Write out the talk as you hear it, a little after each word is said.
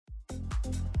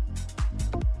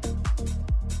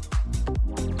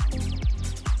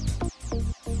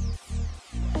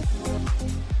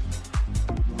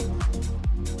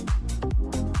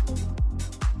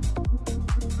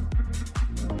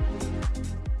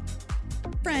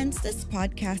friends, this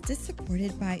podcast is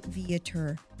supported by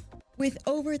Viator. With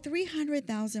over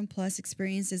 300,000 plus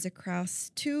experiences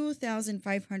across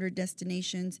 2,500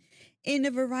 destinations in a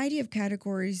variety of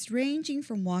categories ranging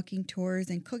from walking tours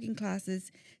and cooking classes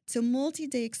to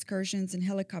multi-day excursions and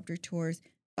helicopter tours,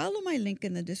 follow my link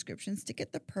in the descriptions to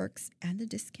get the perks and the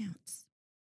discounts.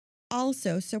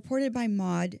 Also supported by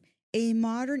Mod, a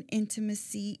modern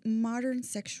intimacy, modern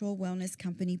sexual wellness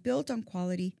company built on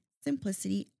quality,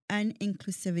 simplicity, and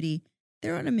inclusivity.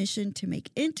 They're on a mission to make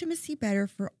intimacy better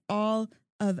for all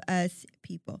of us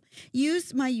people.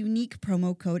 Use my unique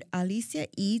promo code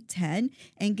AliciaE10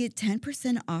 and get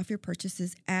 10% off your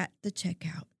purchases at the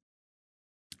checkout.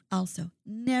 Also,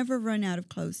 never run out of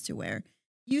clothes to wear.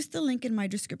 Use the link in my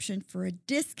description for a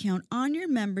discount on your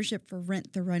membership for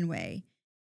Rent the Runway.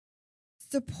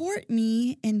 Support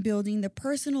me in building the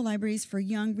personal libraries for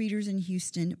young readers in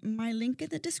Houston. My link in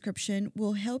the description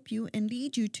will help you and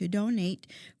lead you to donate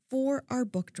for our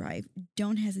book drive.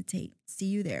 Don't hesitate. See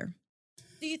you there.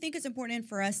 Do you think it's important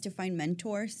for us to find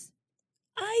mentors?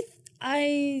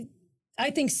 I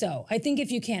think so. I think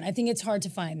if you can, I think it's hard to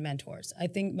find mentors. I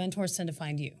think mentors tend to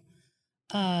find you.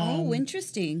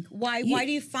 Interesting. Why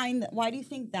do you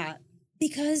think that?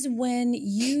 Because when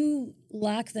you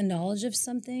lack the knowledge of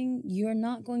something, you're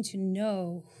not going to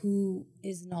know who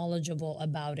is knowledgeable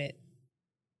about it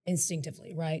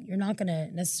instinctively, right? You're not going to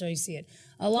necessarily see it.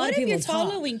 A lot of people What if you're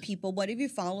following people? What if you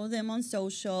follow them on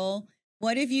social?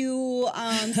 What if you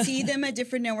see them at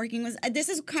different networking? This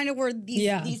is kind of where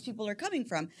these people are coming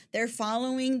from. They're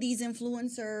following these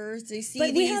influencers. They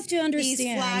see we have to understand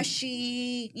these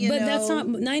flashy, that's not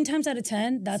 9 times out of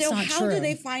 10. That's not true. So how do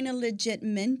they find a legit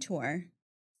mentor?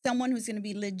 Someone who's going to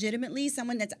be legitimately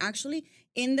someone that's actually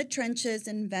in the trenches,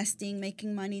 investing,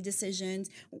 making money decisions,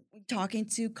 talking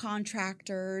to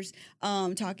contractors,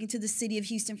 talking to the city of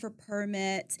Houston for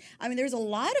permits. I mean, there's a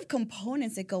lot of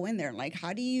components that go in there. Like,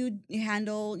 how do you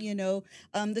handle,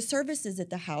 the services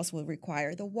that the house will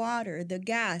require, the water, the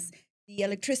gas, the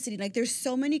electricity. Like, there's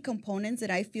so many components that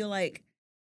I feel like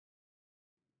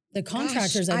the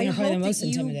contractors, I think, are probably the most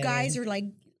intimidating. You guys are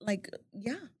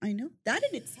yeah, I know that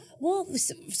in itself. Well,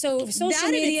 so social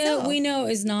media, we know,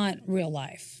 is not real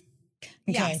life.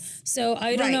 Okay. Yes. So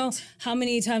I don't know how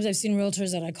many times I've seen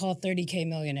realtors that I call 30K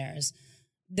millionaires.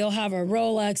 They'll have a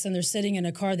Rolex and they're sitting in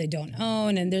a car they don't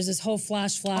own, and there's this whole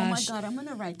flash. Oh my God, I'm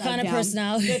gonna write that kind down. of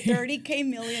personality. The 30K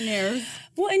millionaires.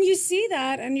 Well, and you see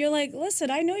that, and you're like, listen,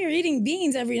 I know you're eating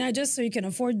beans every night just so you can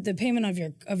afford the payment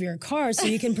of your car, so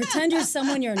you can pretend you're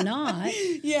someone you're not.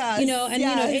 Yeah.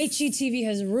 HGTV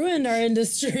has ruined our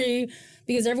industry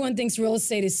because everyone thinks real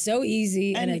estate is so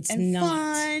easy, and it's not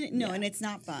fun. No, and it's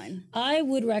not fun. I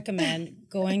would recommend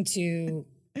going to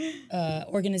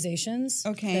organizations,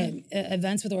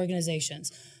 events with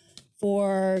organizations,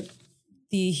 for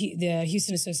the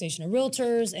Houston Association of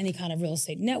Realtors, any kind of real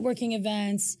estate networking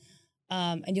events,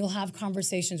 and you'll have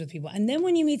conversations with people. And then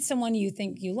when you meet someone you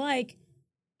think you like,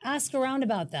 ask around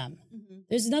about them. Mm-hmm.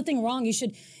 There's nothing wrong. You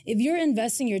should, if you're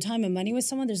investing your time and money with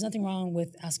someone, there's nothing wrong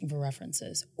with asking for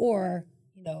references or,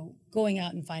 going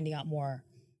out and finding out more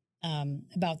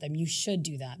about them. You should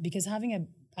do that, because having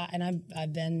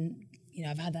I've been,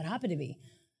 I've had that happen to me.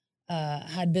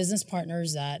 Had business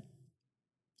partners that,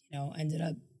 ended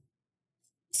up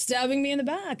stabbing me in the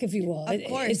back, if you will. Of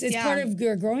course, it's part of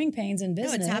your growing pains in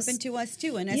business. No, it's happened to us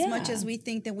too. And as much as we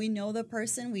think that we know the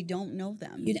person, we don't know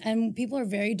them. And people are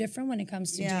very different when it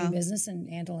comes to doing business and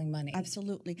handling money.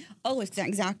 Absolutely. Oh,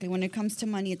 exactly. When it comes to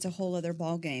money, it's a whole other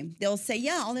ball game. They'll say,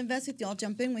 "Yeah, I'll invest with you. I'll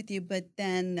jump in with you," but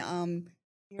then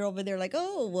you're over there like,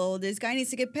 "Oh, well, this guy needs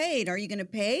to get paid. Are you going to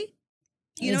pay?"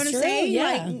 You know what I'm saying?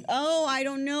 Yeah. Like, oh, I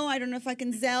don't know. I don't know if I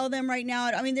can sell them right now.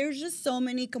 I mean, there's just so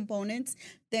many components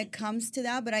that comes to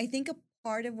that. But I think a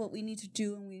part of what we need to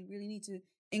do, and we really need to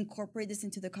incorporate this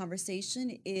into the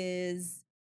conversation, is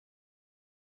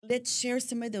let's share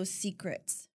some of those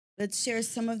secrets. Let's share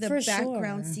some of the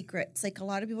background secrets. Like, a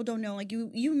lot of people don't know. Like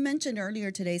you mentioned earlier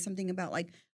today something about like,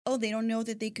 oh, they don't know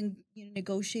that they can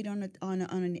negotiate on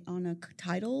a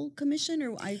title commission,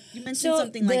 or you mentioned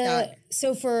something like that.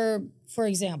 So for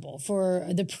example, for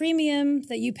the premium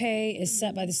that you pay is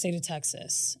set by the state of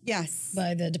Texas. Yes.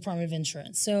 By the Department of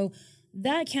Insurance. So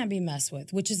that can't be messed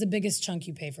with, which is the biggest chunk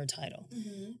you pay for a title.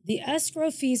 Mm-hmm. The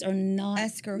escrow fees are not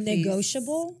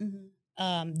negotiable.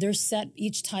 Mm-hmm. They're set,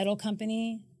 each title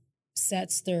company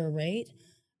sets their rate.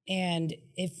 And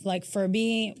if, like, for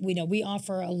me, we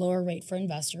offer a lower rate for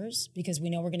investors because we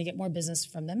know we're going to get more business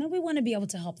from them, and we want to be able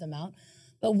to help them out.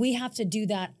 But we have to do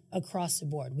that across the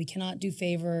board. We cannot do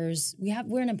favors.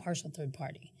 We're an impartial third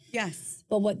party. Yes.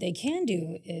 But what they can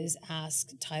do is ask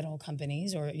title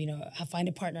companies or, find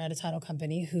a partner at a title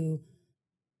company who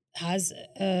has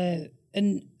a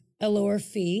lower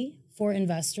fee for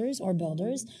investors or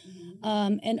builders.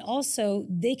 And also,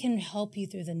 they can help you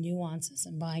through the nuances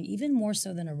in buying, even more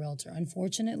so than a realtor.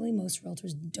 Unfortunately, most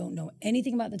realtors don't know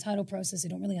anything about the title process. They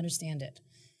don't really understand it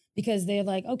because they're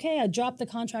like, okay, I dropped the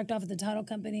contract off at the title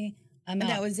company. I'm out.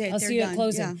 That was it. I'll see you at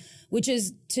closing. Yeah. Which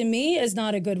is, to me, is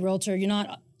not a good realtor. You're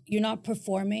not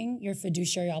performing your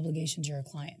fiduciary obligation to your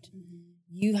client.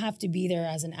 You have to be there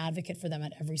as an advocate for them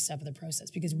at every step of the process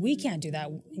because we can't do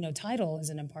that. Title is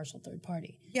an impartial third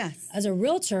party. Yes. As a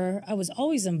realtor, I was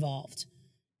always involved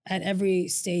at every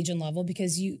stage and level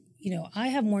because I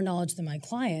have more knowledge than my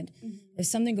client. If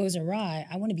something goes awry,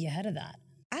 I want to be ahead of that.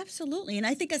 Absolutely. And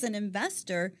I think as an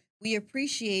investor, we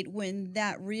appreciate when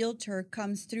that realtor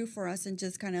comes through for us and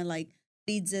just kind of like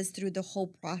leads us through the whole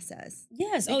process.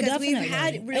 Yes, because definitely. We've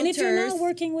had realtors, and if you're not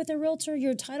working with a realtor,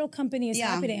 your title company is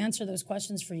happy to answer those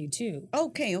questions for you too.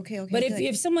 Okay. But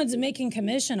if someone's making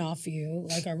commission off you,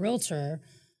 like a realtor,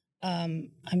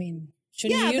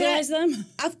 shouldn't you utilize them?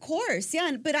 Of course,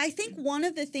 yeah. But I think one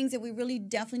of the things that we really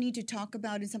definitely need to talk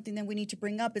about and something that we need to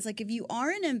bring up is like if you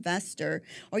are an investor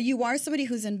or you are somebody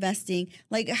who's investing,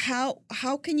 like how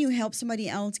can you help somebody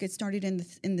else get started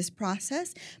in this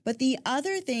process? But the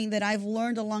other thing that I've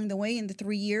learned along the way in the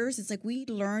 3 years is like we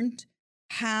learned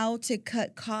how to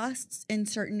cut costs in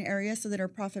certain areas so that our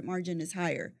profit margin is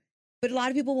higher. But a lot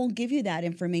of people won't give you that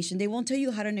information. They won't tell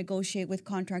you how to negotiate with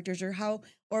contractors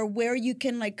or where you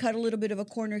can like cut a little bit of a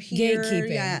corner here.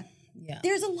 Gatekeeping. Yeah.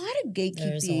 There's a lot of gatekeeping.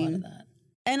 There's a lot of that.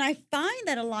 And I find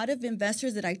that a lot of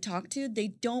investors that I talk to, they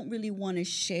don't really want to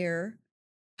share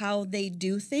how they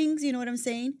do things. You know what I'm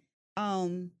saying?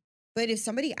 But if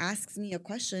somebody asks me a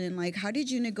question and like, how did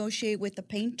you negotiate with the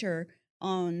painter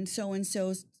on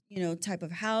so-and-so's, type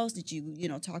of house? Did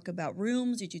you, talk about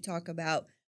rooms? Did you talk about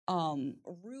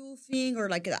roofing or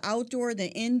like the outdoor, the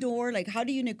indoor, like how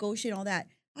do you negotiate all that?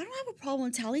 I don't have a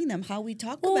problem telling them how we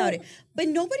talk about it, but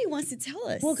nobody wants to tell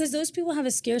us. Well, because those people have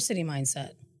a scarcity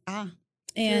mindset.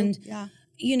 And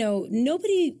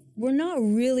we're not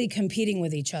really competing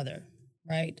with each other,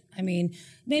 right? I mean,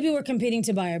 maybe we're competing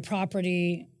to buy a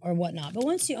property or whatnot, but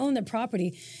once you own the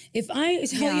property, if I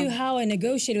tell you how I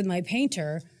negotiated with my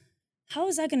painter, how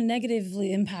is that going to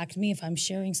negatively impact me if I'm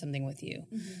sharing something with you?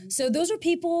 So those are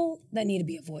people that need to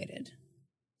be avoided.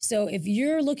 So if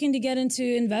you're looking to get into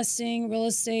investing, real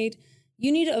estate,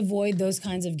 you need to avoid those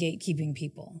kinds of gatekeeping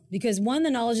people because one,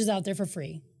 the knowledge is out there for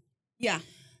free. Yeah.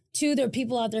 Two, there are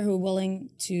people out there who are willing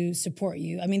to support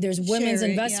you. I mean, there's women's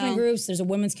investment groups. There's a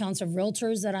women's council of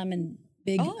realtors that I'm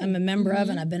a member of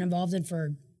and I've been involved in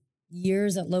for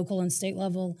years at local and state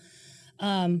level.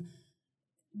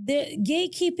 The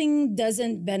gatekeeping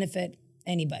doesn't benefit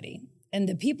anybody. And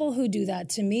the people who do that,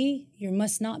 to me, you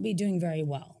must not be doing very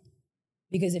well.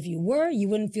 Because if you were, you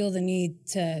wouldn't feel the need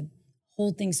to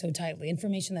hold things so tightly,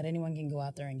 information that anyone can go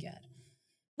out there and get.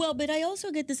 Well, but I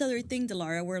also get this other thing,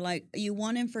 Delara, where like, you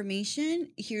want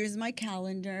information, here's my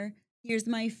calendar, here's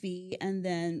my fee, and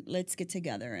then let's get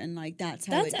together. And like, that's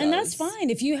how it goes. And that's fine.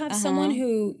 If you have someone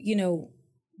who,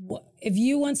 if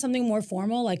you want something more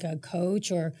formal, like a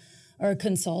coach or a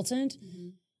consultant,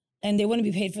 and they want to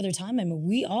be paid for their time. I mean,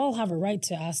 we all have a right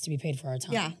to ask to be paid for our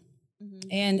time. Yeah.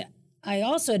 And I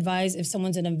also advise if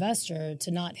someone's an investor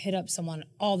to not hit up someone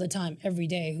all the time, every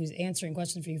day, who's answering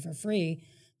questions for you for free,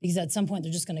 because at some point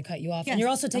they're just going to cut you off. Yes. And you're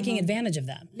also taking advantage of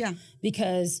them. Yeah.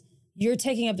 Because you're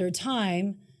taking up their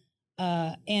time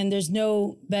and there's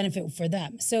no benefit for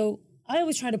them. So I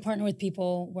always try to partner with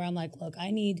people where I'm like, look, I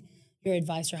need your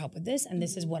advice or help with this, and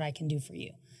this is what I can do for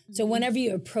you. So whenever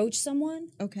you approach someone,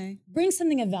 bring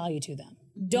something of value to them.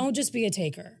 Don't just be a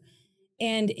taker.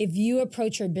 And if you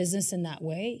approach your business in that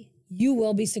way, you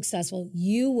will be successful.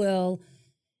 You will,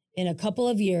 in a couple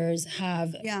of years,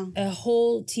 have a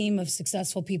whole team of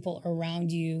successful people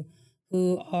around you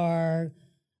who are,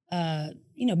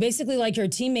 basically like your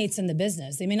teammates in the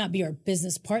business. They may not be your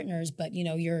business partners, but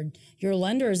your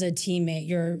lender is a teammate,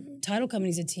 your title company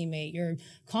is a teammate, your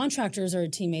contractors are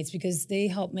teammates because they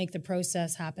help make the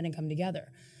process happen and come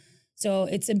together. So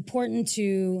it's important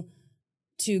to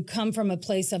come from a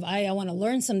place of I want to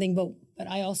learn something, but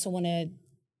I also want to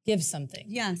give something.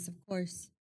 Yes, of course.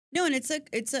 No, and it's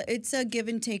a give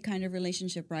and take kind of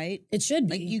relationship, right? It should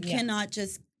be. Like you cannot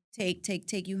just take.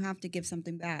 You have to give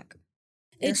something back.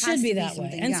 It should be that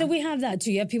way. And so we have that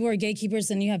too. You have people who are gatekeepers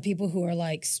and you have people who are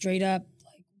like straight up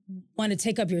like want to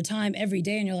take up your time every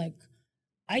day and you're like,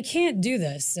 I can't do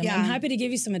this. And I'm happy to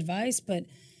give you some advice, but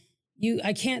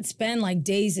I can't spend like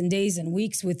days and days and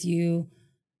weeks with you,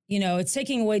 it's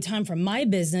taking away time from my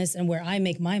business and where I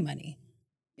make my money.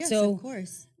 Yes, so of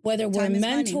course. Whether we're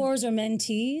mentors or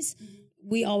mentees,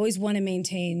 we always want to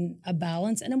maintain a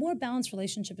balance, and a more balanced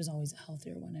relationship is always a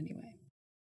healthier one anyway.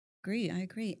 I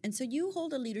agree. And so you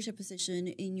hold a leadership position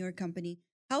in your company.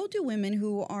 How do women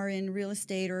who are in real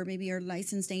estate or maybe are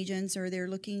licensed agents or they're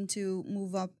looking to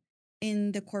move up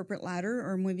in the corporate ladder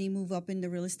or maybe move up in the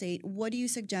real estate, what do you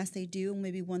suggest they do?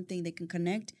 Maybe one thing they can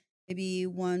connect, maybe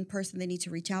one person they need to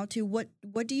reach out to. What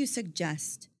do you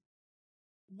suggest?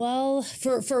 Well,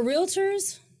 for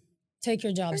realtors, take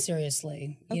your job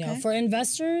seriously. Okay. For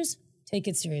investors, take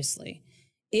it seriously.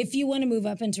 If you want to move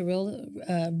up into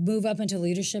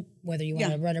leadership, whether you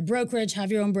want to run a brokerage,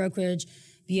 have your own brokerage,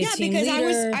 be a team leader. Yeah,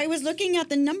 because I was looking at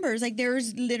the numbers. Like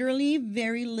there's literally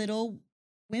very little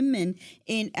women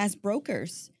as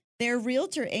brokers. They're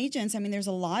realtor agents. I mean, there's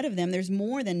a lot of them. There's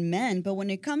more than men. But when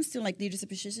it comes to like leadership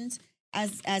positions,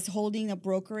 as holding a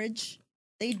brokerage,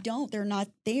 they're not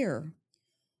there.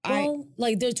 Well,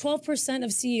 there's 12%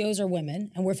 of CEOs are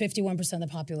women, and we're 51% of the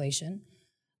population.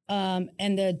 And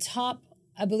the top,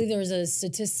 I believe there was a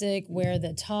statistic where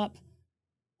the top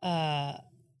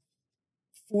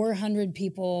 400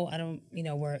 people,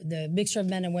 were the mixture of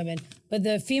men and women, but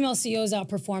the female CEOs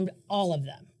outperformed all of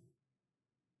them,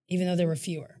 even though there were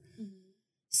fewer. Mm-hmm.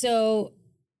 So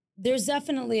there's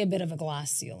definitely a bit of a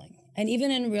glass ceiling. And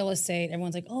even in real estate,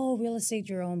 everyone's like, oh, real estate,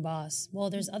 your own boss. Well,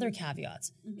 there's other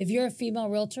caveats. Mm-hmm. If you're a female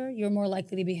realtor, you're more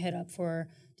likely to be hit up for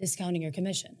discounting your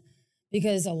commission.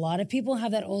 Because a lot of people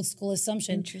have that old school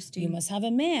assumption, you must have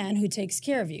a man who takes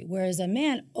care of you. Whereas a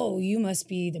man, you must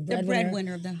be the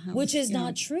breadwinner of the house. Which is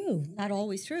not true. Not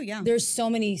always true, yeah. There's so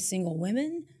many single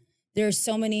women. There's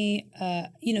so many,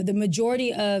 the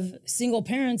majority of single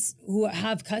parents who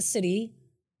have custody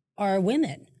are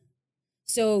women.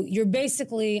 So you're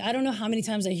basically, I don't know how many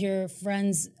times I hear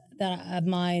friends of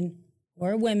mine who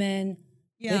are women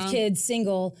with kids,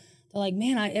 single. They're like,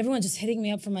 man, everyone's just hitting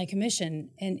me up for my commission.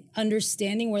 And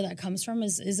understanding where that comes from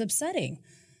is upsetting.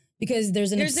 Because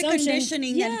there's a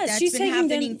conditioning that's been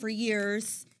happening for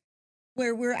years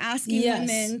where we're asking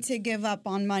women to give up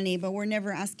on money, but we're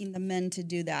never asking the men to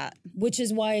do that. Which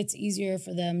is why it's easier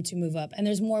for them to move up. And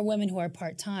there's more women who are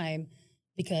part-time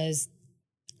because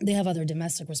they have other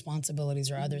domestic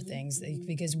responsibilities or other things,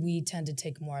 because we tend to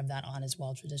take more of that on as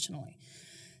well traditionally.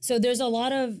 So there's a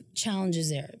lot of challenges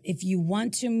there. If you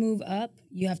want to move up,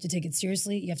 you have to take it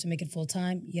seriously. You have to make it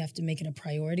full-time. You have to make it a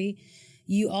priority.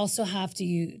 You also have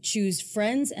to choose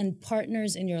friends and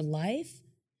partners in your life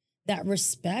that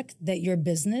respect that your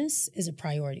business is a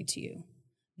priority to you.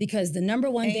 Because the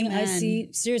number one thing I see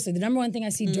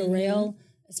derail,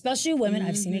 especially women,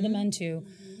 I've seen it in men too,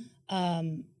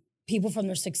 people from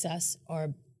their success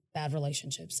are bad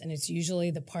relationships. And it's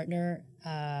usually the partner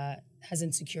has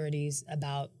insecurities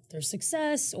about their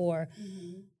success or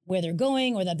where they're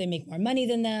going or that they make more money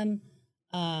than them.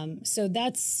 So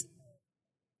that's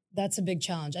a big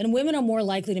challenge. And women are more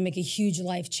likely to make a huge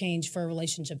life change for a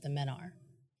relationship than men are.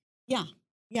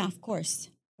 Yeah, of course.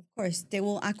 Of course. They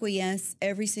will acquiesce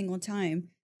every single time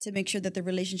to make sure that the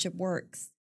relationship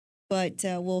works. But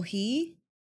will he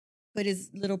put his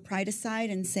little pride aside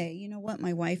and say, you know what,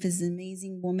 my wife is an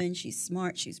amazing woman. She's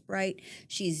smart. She's bright.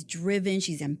 She's driven.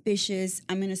 She's ambitious.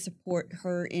 I'm going to support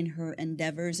her in her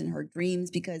endeavors and her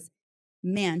dreams because,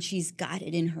 man, she's got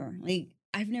it in her. Like,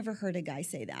 I've never heard a guy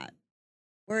say that.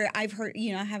 Or I've heard,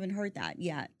 I haven't heard that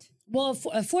yet. Well,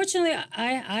 fortunately,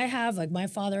 I have, my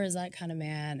father is that kind of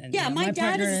man. And, my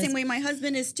dad is the same way. My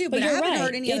husband is too, but I haven't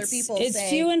heard any other people say. It's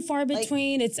few and far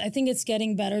between. I think it's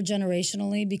getting better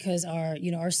generationally because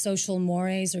our social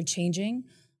mores are changing.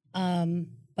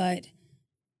 But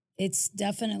it's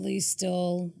definitely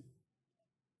still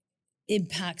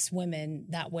impacts women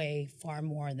that way far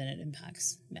more than it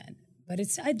impacts men. But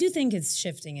I do think it's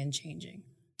shifting and changing.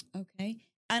 Okay.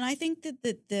 And I think that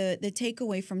the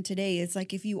takeaway from today is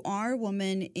if you are a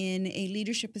woman in a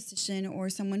leadership position or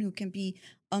someone who can be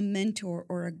a mentor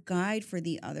or a guide for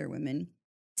the other women,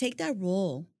 take that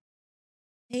role,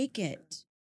 take it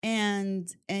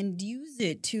and use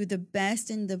it to the best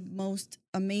and the most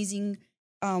amazing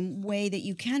way that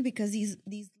you can, because these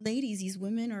ladies, these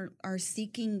women are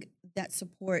seeking that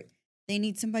support. They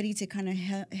need somebody to kind of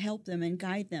help them and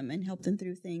guide them and help them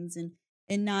through things and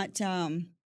not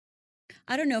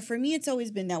I don't know. For me, it's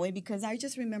always been that way because I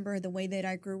just remember the way that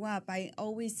I grew up. I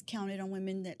always counted on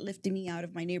women that lifted me out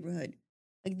of my neighborhood.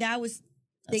 They awesome.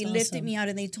 Lifted me out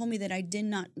and they told me that I did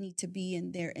not need to be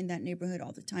in that neighborhood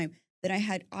all the time, that I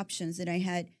had options, that I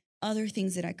had other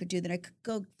things that I could do, that I could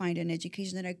go find an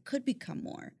education, that I could become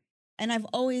more. And I've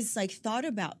always thought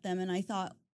about them and I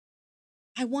thought,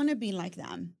 I want to be like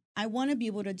them. I want to be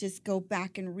able to just go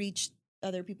back and reach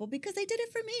other people because they did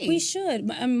it for me. We should.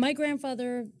 My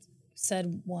grandfather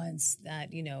said once that,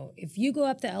 if you go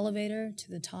up the elevator to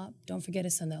the top, don't forget to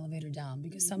send the elevator down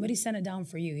because somebody sent it down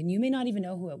for you and you may not even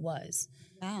know who it was.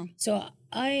 Wow. So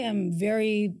I am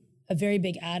a very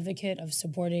big advocate of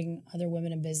supporting other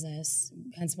women in business,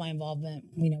 hence my involvement,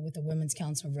 with the Women's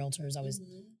Council of Realtors. I was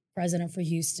president for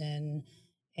Houston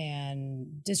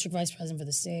and district vice president for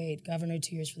the state, governor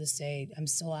 2 years for the state. I'm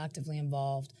still actively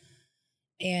involved.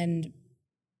 And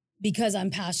because I'm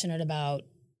passionate about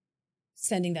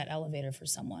sending that elevator for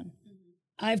someone.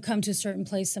 I've come to a certain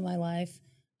place in my life.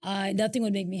 Nothing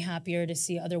would make me happier to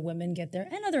see other women get there,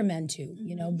 and other men too,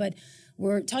 but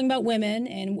we're talking about women,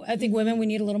 and I think women, we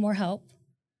need a little more help.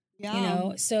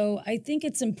 Yeah. So I think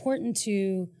it's important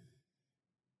to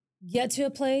get to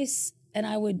a place, and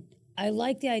I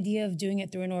like the idea of doing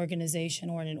it through an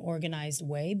organization or in an organized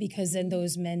way, because then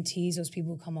those mentees, those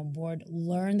people who come on board,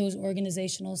 learn those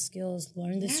organizational skills,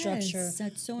 learn the structure,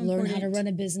 that's so learn important. how to run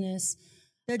a business.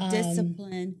 The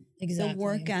discipline, exactly. the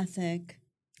work ethic.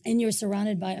 And you're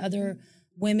surrounded by other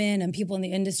women and people in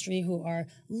the industry who are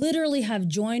literally have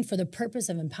joined for the purpose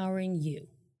of empowering you.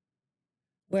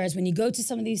 Whereas when you go to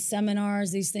some of these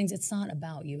seminars, these things, it's not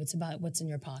about you. It's about what's in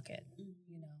your pocket.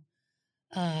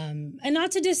 And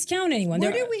not to discount anyone.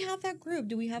 Where do we have that group?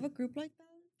 Do we have a group like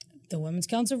that? The Women's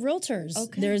Council of Realtors.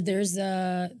 Okay. There's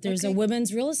a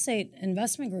women's real estate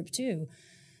investment group too.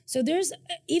 So there's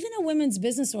even a women's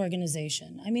business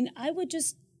organization. I mean, I would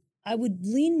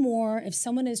lean more if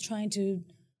someone is trying to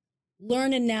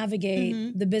learn and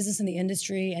navigate the business and the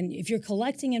industry. And if you're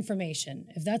collecting information,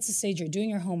 if that's the stage you're doing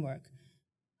your homework,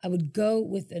 I would go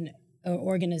with an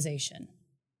organization,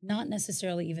 not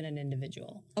necessarily even an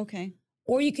individual. Okay.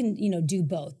 Or you can, do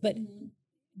both. But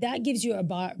that gives you a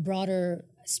broader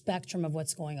spectrum of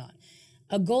what's going on.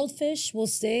 A goldfish will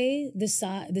stay the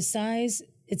size.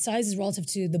 Its size is relative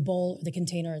to the bowl, the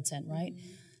container it's in, right?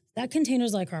 That container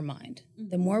is like our mind.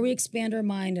 The more we expand our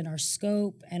mind and our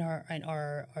scope and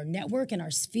our network and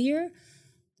our sphere,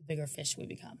 the bigger fish we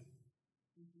become.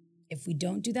 If we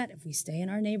don't do that, if we stay in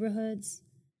our neighborhoods,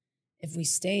 if we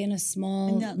stay in a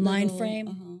small mind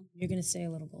frame, you're going to stay a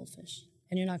little goldfish,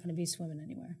 and you're not going to be swimming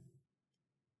anywhere.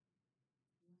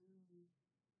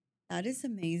 That is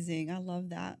amazing. I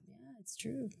love that. Yeah, it's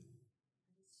true.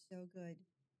 So good.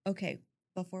 Okay,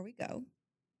 before we go,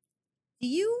 do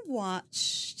you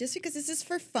watch, just because this is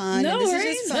for fun, no and this worries.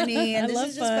 is just funny, and this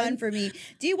is just fun fun for me,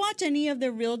 do you watch any of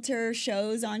the realtor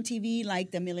shows on TV,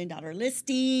 like the $1 Million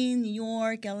Listing, New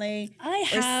York, LA? I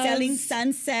have. Or Selling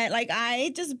Sunset. Like,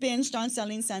 I just binged on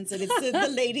Selling Sunset. It's the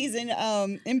ladies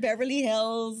in Beverly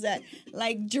Hills that,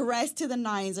 like, dress to the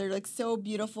nines. They're, like, so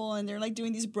beautiful, and they're, like,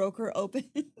 doing these broker opens.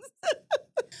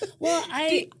 Well,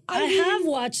 I have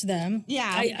watched them.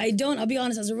 Yeah. I'll be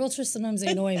honest, as a realtor, sometimes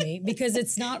they annoy me because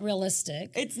it's not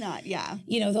realistic. It's not, yeah.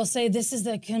 They'll say this is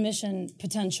the commission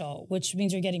potential, which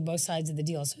means you're getting both sides of the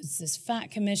deal. So it's this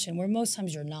fat commission where most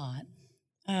times you're not.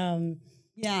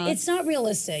 Yeah. It's not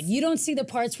realistic. You don't see the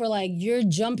parts where, like, you're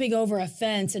jumping over a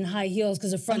fence in high heels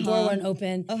because the front door won't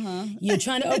open. You're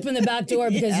trying to open the back door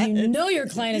because you know your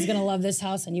client is going to love this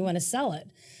house and you want to sell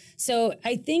it. So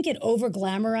I think it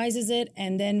over-glamorizes it,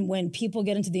 and then when people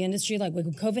get into the industry, like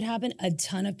when COVID happened, a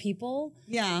ton of people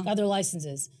got their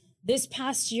licenses. This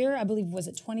past year, I believe, was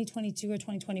it 2022 or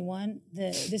 2021?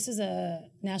 This is a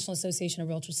National Association of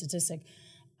Realtors statistic.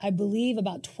 I believe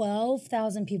about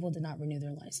 12,000 people did not renew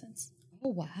their license. Oh,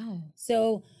 wow.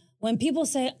 So when people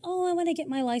say, oh, I want to get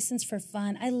my license for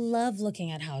fun, I love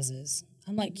looking at houses.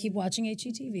 I'm like, keep watching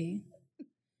HGTV.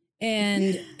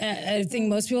 And I think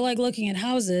most people like looking at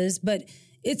houses, but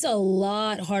it's a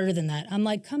lot harder than that. I'm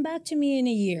like, come back to me in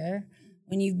a year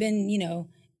when you've been,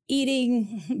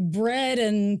 eating bread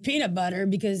and peanut butter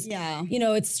because,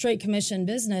 it's straight commission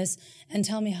business, and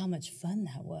tell me how much fun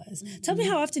that was. Tell me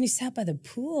how often you sat by the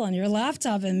pool on your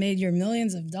laptop and made your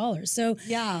millions of dollars. So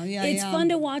it's fun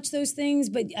to watch those things,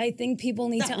 but I think people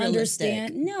need to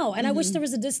understand. No, and I wish there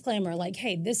was a disclaimer like,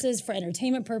 hey, this is for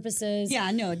entertainment purposes.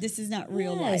 Yeah, no, this is not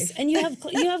real life. And you have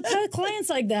clients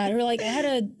like that who are like, I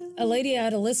had a lady I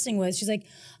had a listing with. She's like,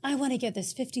 I want to get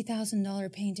this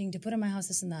 $50,000 painting to put in my house,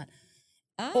 this and that.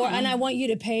 And I want you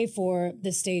to pay for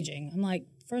the staging. I'm like,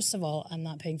 first of all, I'm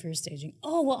not paying for your staging.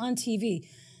 Oh, well, on TV.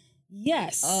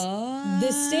 Yes.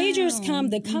 The stagers come,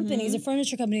 the companies, the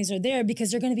furniture companies are there because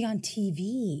they're going to be on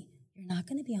TV. You're not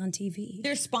going to be on TV.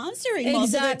 They're sponsoring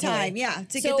most of the time,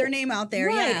 to get their name out there,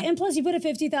 right. And plus, you put a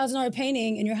 $50,000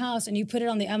 painting in your house and you put it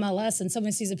on the MLS and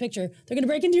someone sees a picture, they're going to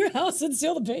break into your house and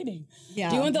steal the painting. Yeah.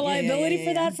 Do you want the liability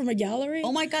for that from a gallery?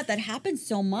 Oh my God, that happens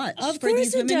so much. Of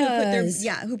course it does.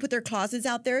 Who put their closets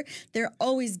out there. They're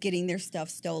always getting their stuff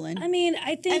stolen. I mean,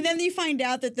 I think... And then you find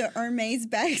out that the Hermes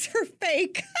bags are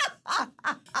fake.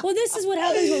 Well, this is what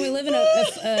happens when we live in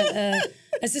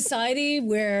a society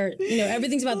where,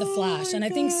 everything's about the flash. And I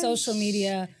think social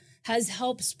media has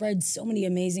helped spread so many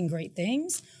amazing, great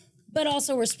things. But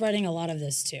also we're spreading a lot of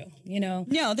this too,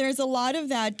 No, there's a lot of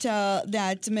that,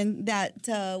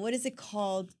 what is it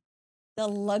called? The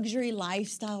luxury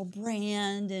lifestyle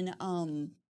brand.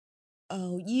 And,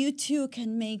 you too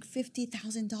can make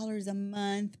 $50,000 a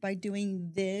month by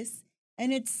doing this.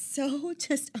 And it's so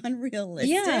just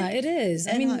unrealistic. Yeah, it is.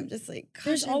 And I'm just like, gosh,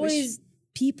 there's always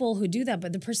people who do that,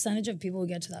 but the percentage of people who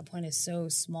get to that point is so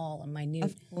small and minute.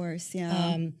 Of course,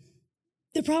 yeah.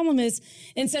 The problem is,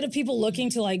 instead of people looking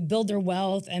to build their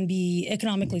wealth and be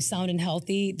economically sound and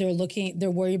healthy,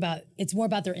 they're worried about, it's more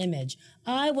about their image.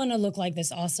 I want to look like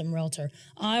this awesome realtor.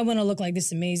 I want to look like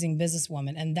this amazing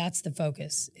businesswoman. And that's the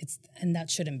focus. And that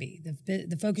shouldn't be.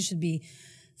 The focus should be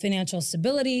financial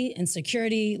stability and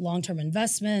security, long-term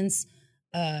investments,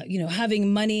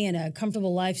 having money and a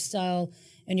comfortable lifestyle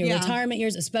in your retirement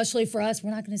years, especially for us.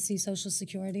 We're not going to see Social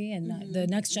Security, and the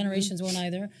next generations won't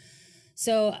either.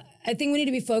 So I think we need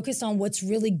to be focused on what's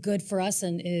really good for us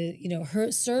and,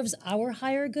 serves our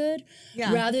higher good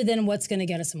rather than what's going to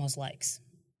get us the most likes.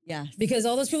 Yeah. Because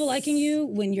all those people liking you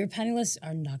when you're penniless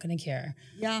are not going to care.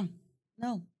 Yeah.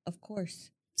 No, of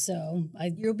course. So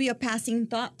you'll be a passing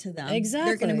thought to them. Exactly.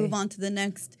 They're going to move on to the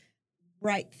next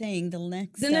right thing, the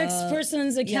next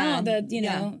person's account that,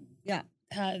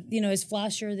 is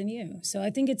flashier than you. So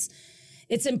I think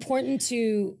it's important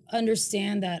to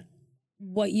understand that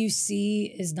what you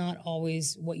see is not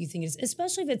always what you think it is,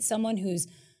 especially if it's someone who's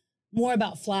more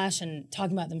about flash and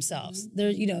talking about themselves.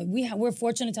 We're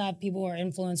fortunate to have people who are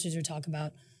influencers who talk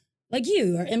about, like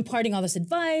you, are imparting all this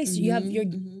advice. You're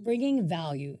bringing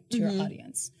value to your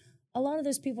audience. A lot of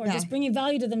those people are just bringing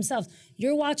value to themselves.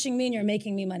 You're watching me and you're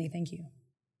making me money. Thank you.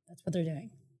 That's what they're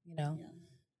doing. Yeah.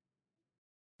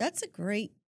 That's a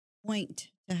great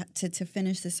point to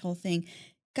finish this whole thing.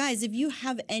 Guys, if you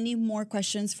have any more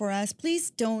questions for us,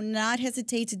 please do not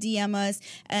hesitate to DM us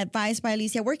at Advice by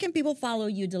Alicia. Where can people follow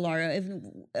you, Delara?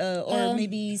 Or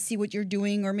maybe see what you're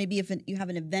doing, or maybe if you have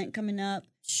an event coming up?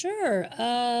 Sure.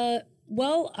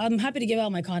 Well, I'm happy to give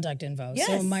out my contact info. Yes.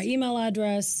 So my email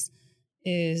address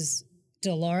is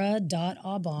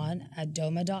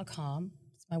delara.aubon@doma.com.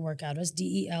 It's my work address,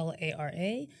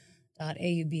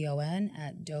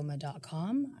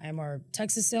 delara.aubon@doma.com. I'm our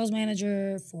Texas sales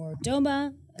manager for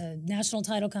Doma, a national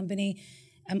title company.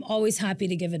 I'm always happy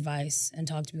to give advice and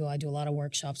talk to people. I do a lot of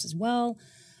workshops as well.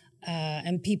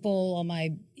 And people on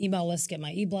my email list get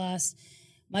my e-blast.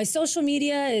 My social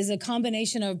media is a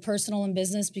combination of personal and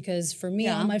business because for me,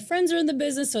 all my friends are in the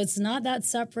business, so it's not that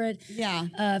separate. Yeah.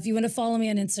 If you want to follow me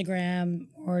on Instagram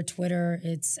or Twitter,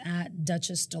 it's at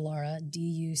Duchess Delara,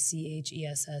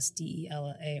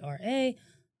 DuchessDelara. Of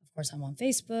course, I'm on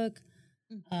Facebook.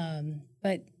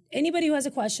 But anybody who has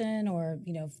a question, or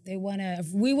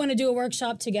if we want to do a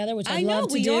workshop together, which I'd love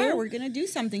to do. We're going to do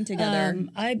something together.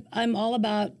 I'm all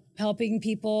about helping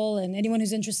people and anyone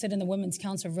who's interested in the Women's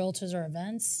Council of Realtors or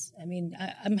events. I mean,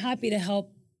 I'm happy to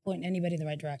help point anybody in the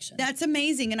right direction. That's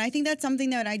amazing. And I think that's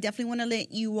something that I definitely want to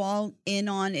let you all in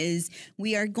on is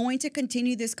we are going to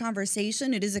continue this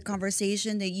conversation. It is a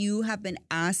conversation that you have been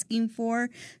asking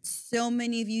for. So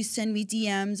many of you send me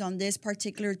DMs on this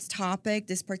particular topic,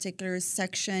 this particular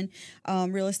section,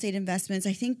 real estate investments.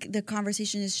 I think the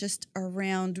conversation is just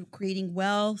around creating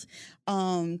wealth,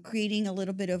 creating a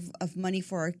little bit of money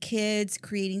for our kids,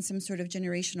 creating some sort of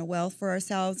generational wealth for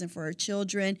ourselves and for our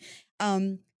children.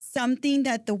 Something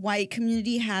that the white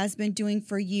community has been doing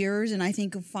for years, and I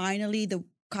think finally the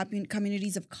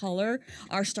communities of color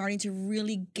are starting to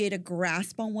really get a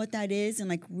grasp on what that is and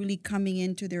like really coming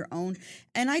into their own.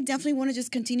 And I definitely want to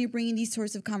just continue bringing these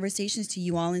sorts of conversations to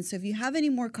you all. And so if you have any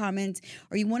more comments,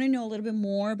 or you want to know a little bit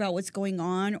more about what's going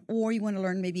on, or you want to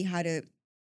learn maybe how to,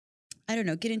 I don't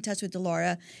know, get in touch with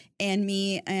Delara and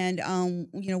me, and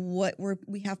what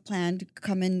we have planned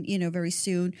coming, very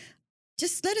soon,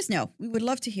 just let us know. We would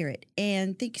love to hear it.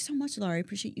 And thank you so much, Laura. I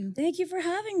appreciate you. Thank you for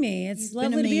having me. It's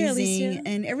lovely to be here, Alicia.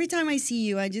 And every time I see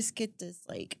you, I just get this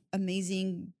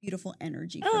amazing, beautiful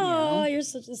energy from you. Oh, you're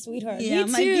such a sweetheart. Yeah,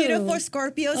 me my too. beautiful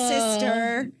Scorpio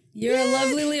sister. You're a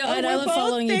lovely Leo, and I love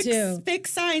following you too.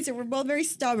 Fixed signs, and we're both very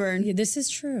stubborn. Yeah, this is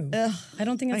true. I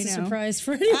don't think that's a surprise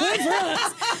for anyone for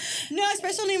us. No,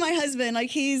 especially my husband.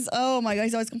 Like oh my God,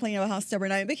 he's always complaining about how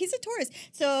stubborn I am. But he's a Taurus.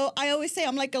 So I always say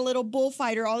I'm like a little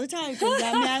bullfighter all the time because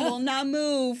that man will not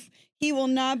move. He will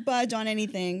not budge on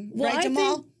anything. Well, right,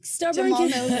 Jamal? Stubborn Jamal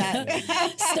knows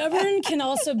that. Stubborn can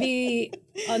also be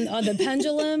on the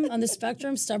pendulum, on the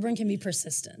spectrum. Stubborn can be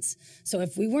persistence. So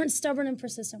if we weren't stubborn and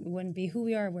persistent, we wouldn't be who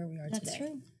we are, where we are today. That's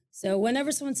true. So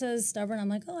whenever someone says stubborn, I'm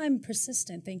like, oh, I'm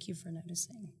persistent. Thank you for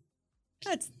noticing.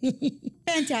 That's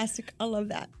fantastic. I love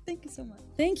that. Thank you so much.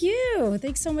 Thank you.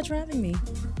 Thanks so much for having me.